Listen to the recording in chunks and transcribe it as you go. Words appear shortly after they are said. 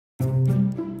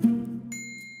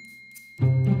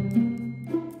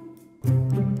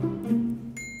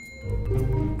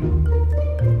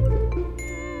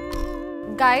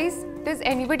Guys, does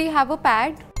anybody have a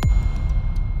pad?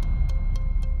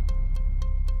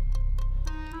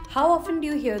 How often do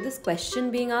you hear this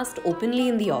question being asked openly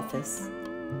in the office?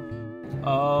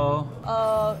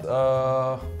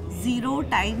 0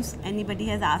 times anybody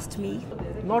has asked me.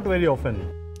 Not very often.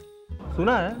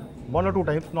 सुना है 1 or 2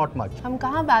 times, not much. हम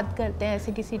कहाँ बात करते हैं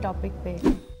ऐसे किसी topic पे?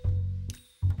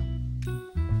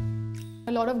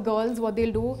 A lot of girls, what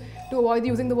they'll do to avoid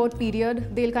using the word period,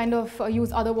 they'll kind of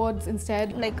use other words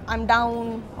instead, like I'm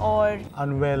down or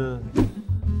Unwell.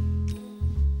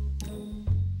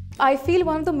 I feel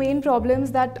one of the main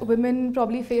problems that women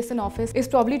probably face in office is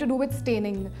probably to do with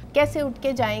staining. कैसे उठ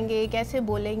के जाएंगे, कैसे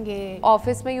बोलेंगे?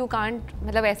 Office में you can't,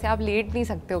 मतलब ऐसे आप लेट नहीं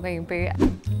सकते हो कहीं पे.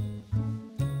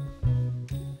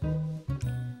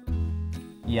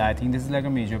 Yeah, I think this is like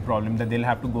a major problem that they'll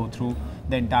have to go through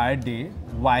the entire day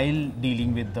while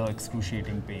dealing with the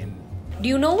excruciating pain. Do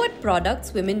you know what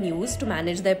products women use to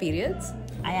manage their periods?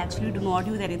 I actually do not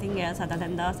use anything else other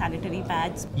than the sanitary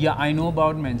pads. Yeah, I know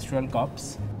about menstrual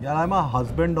cups. Yeah, I'm a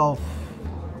husband of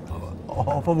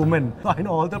a woman. I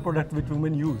know all the products which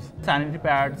women use. Sanitary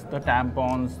pads, the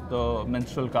tampons, the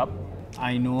menstrual cup.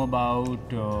 I know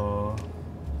about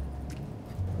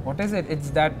what is it?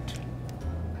 It's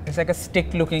like a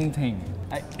stick-looking thing.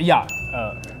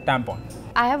 Tampon.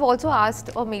 I have also asked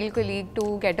a male colleague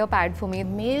to get a pad for me.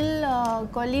 Male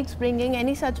colleagues bringing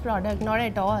any such product? Not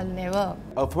at all, never.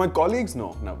 For my colleagues,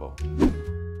 no, never.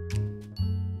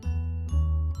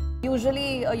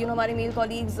 Usually, हमारे male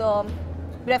colleagues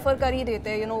prefer कर ही देते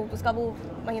हैं, उसका वो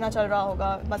महीना चल रहा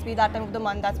होगा. Must be that time of the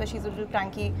month. That's why she's a little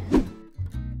cranky.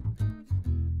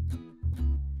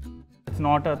 It's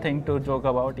not a thing to joke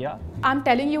about, yeah. I'm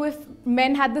telling you, if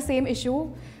men had the same issue,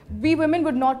 we women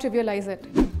would not trivialize it.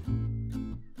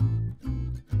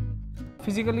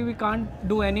 Physically, we can't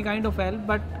do any kind of help,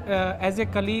 but as a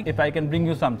colleague, If I can bring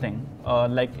you something,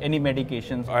 like any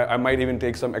medications. I might even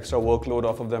take some extra workload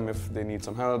off of them if they need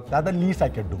some help. That's the least I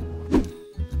could do.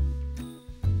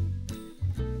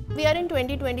 We are in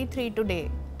 2023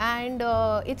 today, and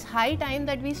it's high time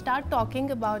that we start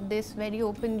talking about this very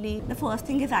openly. The first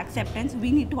thing is acceptance.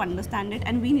 We need to understand it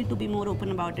and we need to be more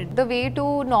open about it. The way to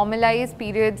normalize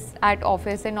periods at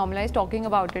office and normalize talking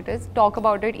about it is talk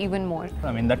about it even more.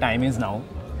 I mean, the time is now.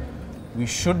 We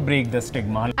should break the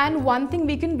stigma. And one thing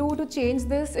we can do to change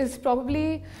this is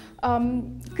probably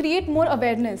create more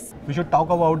awareness. We should talk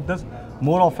about this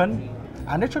more often,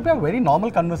 and it should be a very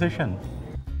normal conversation.